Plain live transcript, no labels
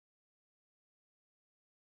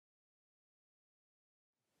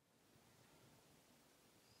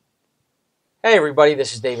Hey everybody,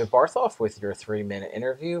 this is David Bartholf with your 3-minute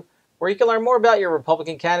interview, where you can learn more about your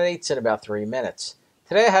Republican candidates in about 3 minutes.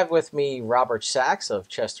 Today I have with me Robert Sachs of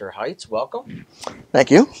Chester Heights. Welcome.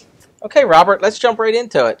 Thank you. Okay, Robert, let's jump right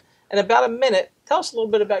into it. In about a minute, tell us a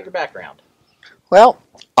little bit about your background. Well,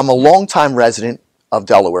 I'm a longtime resident of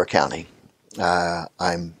Delaware County.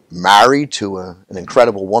 I'm married to an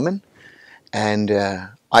incredible woman, and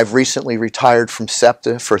I've recently retired from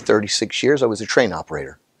SEPTA for 36 years. I was a train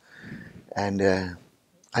operator, and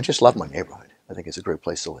I just love my neighborhood. I think it's a great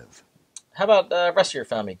place to live. How about the rest of your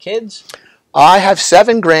family? Kids? I have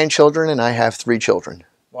 7 grandchildren, and I have 3 children.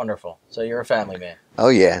 Wonderful. So you're a family man. Oh,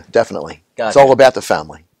 yeah, definitely. Gotcha. It's all about the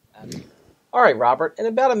family. All right, Robert, in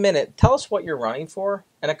about a minute, tell us what you're running for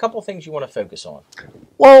and a couple things you want to focus on.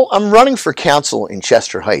 Well, I'm running for council in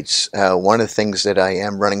Chester Heights. One of the things that I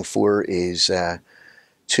am running for is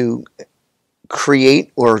to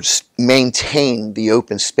create or maintain the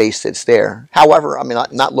open space that's there. However, I'm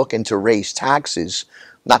not looking to raise taxes.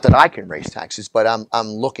 Not that I can raise taxes, but I'm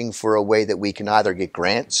looking for a way that we can either get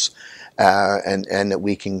grants and that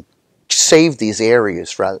we can save these areas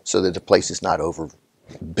so that the place is not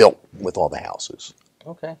overbuilt with all the houses.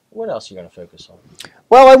 Okay. What else are you going to focus on?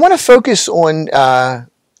 Well, I want to focus on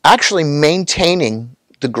actually maintaining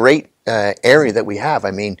the great area that we have.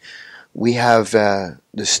 I mean, we have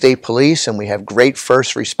the state police and we have great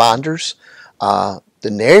first responders.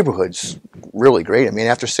 The neighborhood's really great. I mean,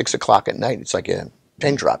 after 6 o'clock at night, it's like a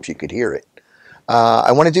pin drops. You could hear it.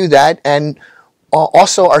 I want to do that. And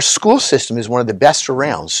also, our school system is one of the best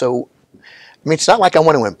around. So, I mean, it's not like I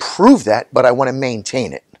want to improve that, but I want to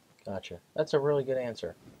maintain it. Gotcha. That's a really good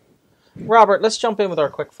answer. Robert, let's jump in with our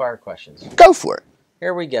quick fire questions. Go for it.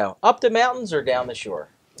 Here we go. Up the mountains or down the shore?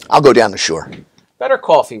 I'll go down the shore. Better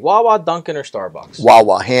coffee, Wawa, Dunkin', or Starbucks?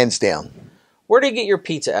 Wawa, hands down. Where do you get your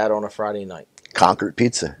pizza at on a Friday night? Concord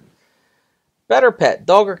Pizza. Better pet,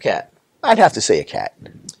 dog or cat? I'd have to say a cat.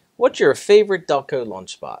 What's your favorite Delco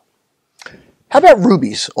lunch spot? How about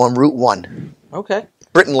Ruby's on Route 1? Okay.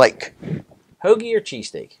 Britton Lake. Hoagie or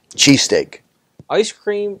cheesesteak? Cheesesteak. Ice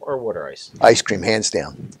cream or water ice? Ice cream, hands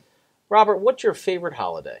down. Robert, what's your favorite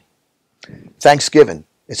holiday? Thanksgiving.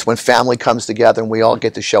 It's when family comes together and we all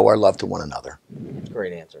get to show our love to one another.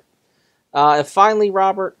 Great answer. And finally,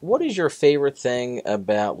 Robert, what is your favorite thing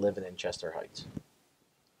about living in Chester Heights?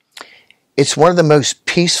 It's one of the most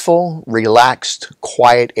peaceful, relaxed,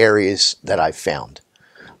 quiet areas that I've found.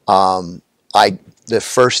 The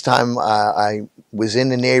first time I was in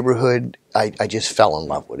the neighborhood, I just fell in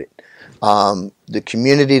love with it. The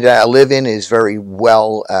community that I live in is very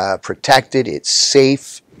well protected. It's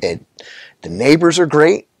safe. The neighbors are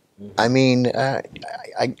great. I mean,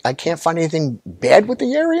 I can't find anything bad with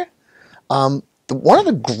the area. One of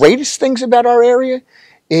the greatest things about our area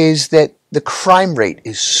is that the crime rate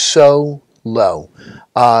is so low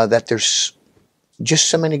that there's just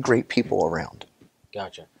so many great people around.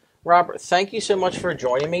 Gotcha. Robert, thank you so much for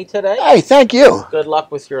joining me today. Hey, thank you. Good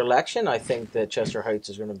luck with your election. I think that Chester Heights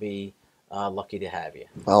is going to be lucky to have you.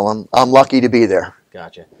 Well, I'm lucky to be there.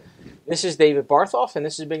 Gotcha. This is David Bartholf, and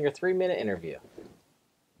this has been your 3-minute interview.